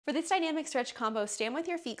For this dynamic stretch combo, stand with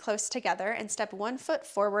your feet close together and step 1 foot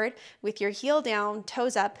forward with your heel down,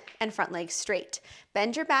 toes up, and front leg straight.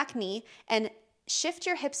 Bend your back knee and shift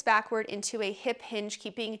your hips backward into a hip hinge,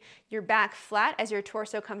 keeping your back flat as your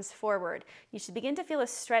torso comes forward. You should begin to feel a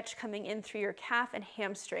stretch coming in through your calf and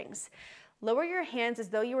hamstrings. Lower your hands as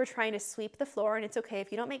though you were trying to sweep the floor, and it's okay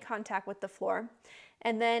if you don't make contact with the floor.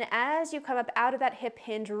 And then as you come up out of that hip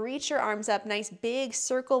hinge, reach your arms up, nice big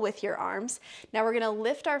circle with your arms. Now we're gonna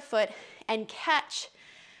lift our foot and catch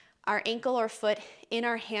our ankle or foot in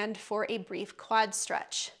our hand for a brief quad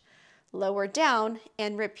stretch. Lower down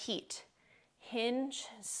and repeat. Hinge,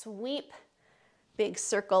 sweep, big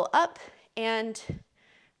circle up, and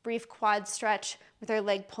brief quad stretch with our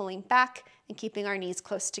leg pulling back and keeping our knees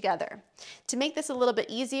close together. To make this a little bit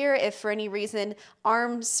easier, if for any reason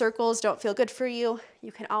arm circles don't feel good for you,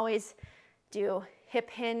 you can always do hip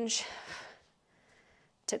hinge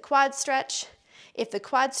to quad stretch. If the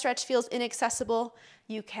quad stretch feels inaccessible,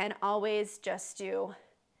 you can always just do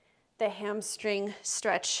the hamstring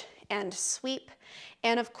stretch and sweep.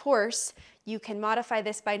 And of course, you can modify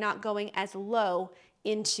this by not going as low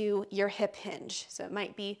into your hip hinge. So it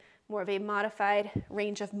might be more of a modified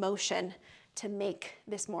range of motion to make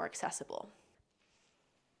this more accessible.